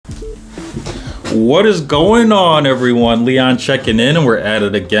What is going on, everyone? Leon checking in, and we're at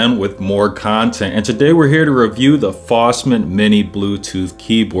it again with more content. And today we're here to review the Fosmon mini Bluetooth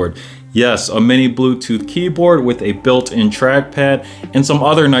keyboard. Yes, a mini Bluetooth keyboard with a built-in trackpad and some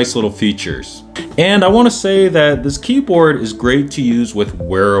other nice little features. And I want to say that this keyboard is great to use with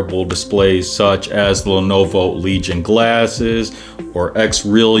wearable displays such as the Lenovo Legion glasses or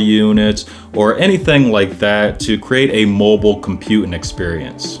X-Real units or anything like that to create a mobile computing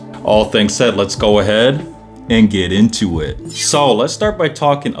experience. All things said, let's go ahead and get into it. So let's start by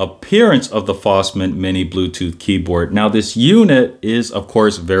talking appearance of the Fosmon mini Bluetooth keyboard. Now this unit is of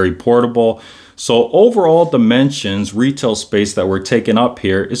course very portable. So overall dimensions, retail space that we're taking up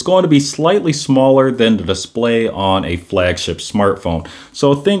here is going to be slightly smaller than the display on a flagship smartphone.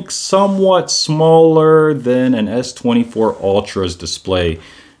 So think somewhat smaller than an S24 Ultra's display.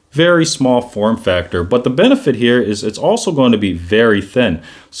 Very small form factor, but the benefit here is it's also going to be very thin.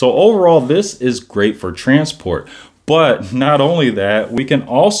 So overall, this is great for transport. But not only that, we can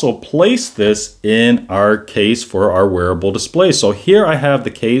also place this in our case for our wearable display. So here I have the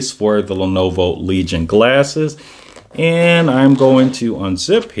case for the Lenovo Legion glasses, and I'm going to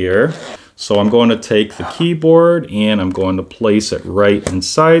unzip here. So I'm going to take the keyboard and I'm going to place it right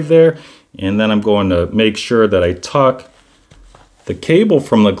inside there. And then I'm going to make sure that I tuck the cable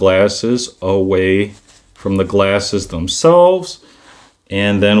from the glasses away from the glasses themselves,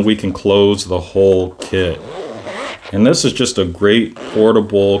 and then we can close the whole kit. And this is just a great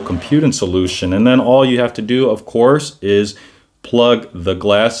portable computing solution. And then all you have to do, of course, is plug the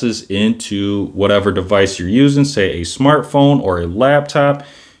glasses into whatever device you're using, say a smartphone or a laptop.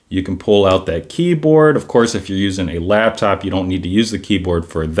 You can pull out that keyboard. Of course, if you're using a laptop, you don't need to use the keyboard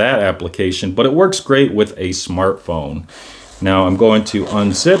for that application, but it works great with a smartphone. Now I'm going to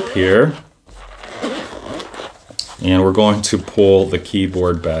unzip here, and we're going to pull the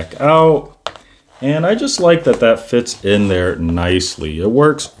keyboard back out. And I just like that that fits in there nicely. It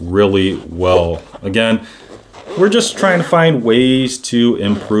works really well. Again, we're just trying to find ways to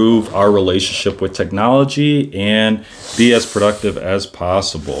improve our relationship with technology and be as productive as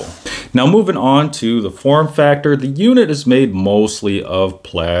possible. Now moving on to the form factor, the unit is made mostly of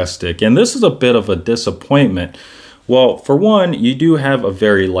plastic, and this is a bit of a disappointment. Well, for one, you do have a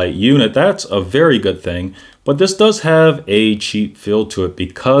very light unit. That's a very good thing, but this does have a cheap feel to it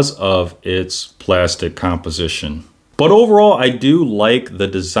because of its plastic composition. But overall, I do like the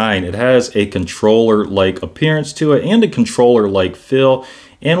design. It has a controller-like appearance to it and a controller-like feel.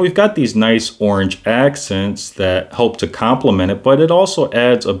 And we've got these nice orange accents that help to complement it, but it also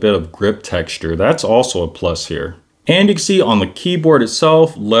adds a bit of grip texture. That's also a plus here. And you can see on the keyboard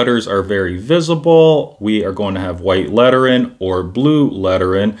itself, letters are very visible. We are going to have white lettering or blue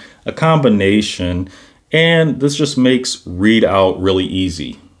lettering, a combination, and this just makes readout really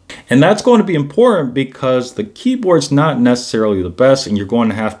easy. And that's going to be important because the keyboard's not necessarily the best, and you're going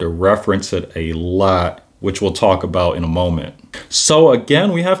to have to reference it a lot, which we'll talk about in a moment. So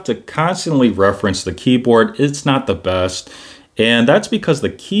again, we have to constantly reference the keyboard. It's not the best. And that's because the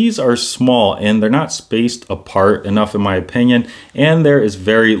keys are small and they're not spaced apart enough, in my opinion, and there is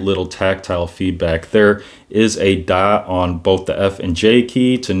very little tactile feedback. There is a dot on both the F and J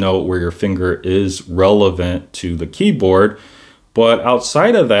key to note where your finger is relevant to the keyboard, but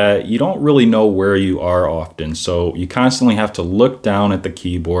outside of that, you don't really know where you are often. So you constantly have to look down at the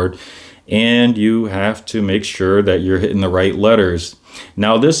keyboard and you have to make sure that you're hitting the right letters.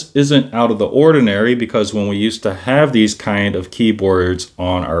 Now this isn't out of the ordinary because when we used to have these kind of keyboards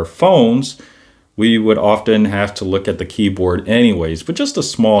on our phones, we would often have to look at the keyboard anyways. But just a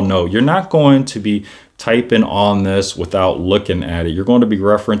small note, you're not going to be typing on this without looking at it. You're going to be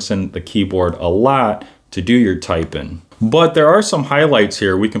referencing the keyboard a lot to do your typing. But there are some highlights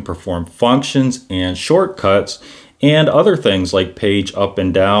here. We can perform functions and shortcuts and other things like page up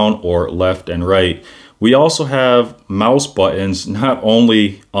and down or left and right. We also have mouse buttons not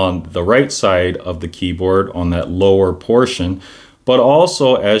only on the right side of the keyboard on that lower portion, but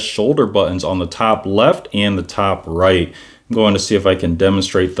also as shoulder buttons on the top left and the top right. I'm going to see if I can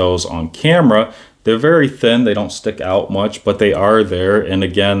demonstrate those on camera. They're very thin, they don't stick out much, but they are there. And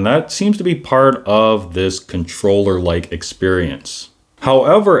again, that seems to be part of this controller-like experience.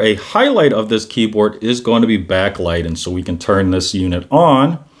 However, a highlight of this keyboard is going to be backlighting, so we can turn this unit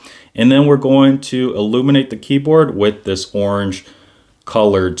on. And then we're going to illuminate the keyboard with this orange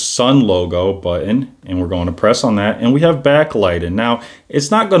colored sun logo button, and we're going to press on that, and we have backlighting. Now, it's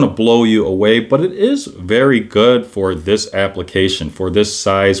not going to blow you away, but it is very good for this application, for this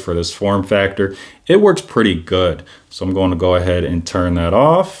size, for this form factor. It works pretty good. So I'm going to go ahead and turn that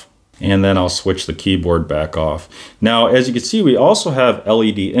off. and then I'll switch the keyboard back off. Now, as you can see, we also have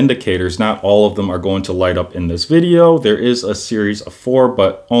LED indicators. Not all of them are going to light up in this video. There is a series of 4,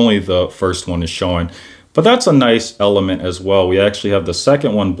 but only the first one is showing. But that's a nice element as well. We actually have the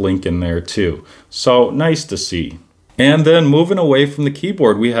second one blinking there too. So nice to see. And then moving away from the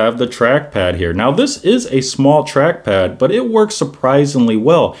keyboard, we have the trackpad here. Now this is a small trackpad, but it works surprisingly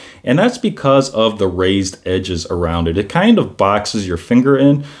well. And that's because of the raised edges around it. It kind of boxes your finger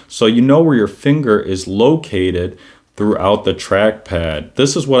in, so you know where your finger is located throughout the trackpad.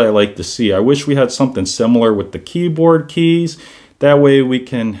 This is what I like to see. I wish we had something similar with the keyboard keys. That way we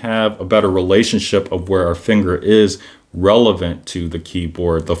can have a better relationship of where our finger is relevant to the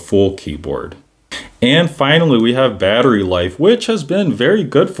keyboard, the full keyboard. And finally, we have battery life, which has been very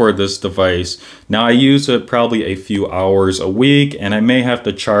good for this device. Now, I use it probably a few hours a week, and I may have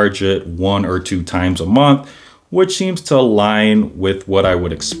to charge it 1 or 2 times a month, which seems to align with what I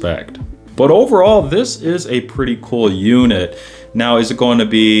would expect. But overall, this is a pretty cool unit. Now, is it going to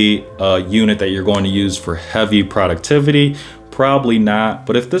be a unit that you're going to use for heavy productivity? Probably not,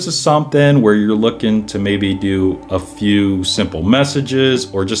 but if this is something where you're looking to maybe do a few simple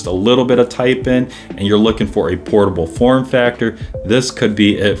messages or just a little bit of typing and you're looking for a portable form factor, this could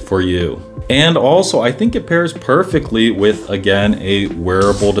be it for you. And also, I think it pairs perfectly with, again, a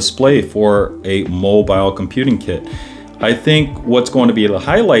wearable display for a mobile computing kit. I think what's going to be the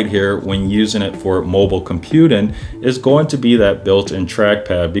highlight here when using it for mobile computing is going to be that built-in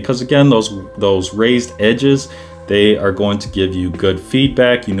trackpad, because again, those raised edges, they are going to give you good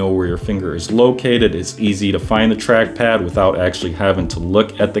feedback. You know where your finger is located. It's easy to find the trackpad without actually having to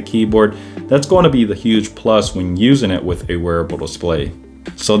look at the keyboard. That's going to be the huge plus when using it with a wearable display.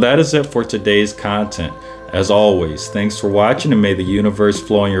 So that is it for today's content. As always, thanks for watching and may the universe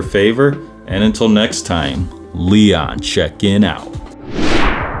flow in your favor. And until next time, Leon checking out.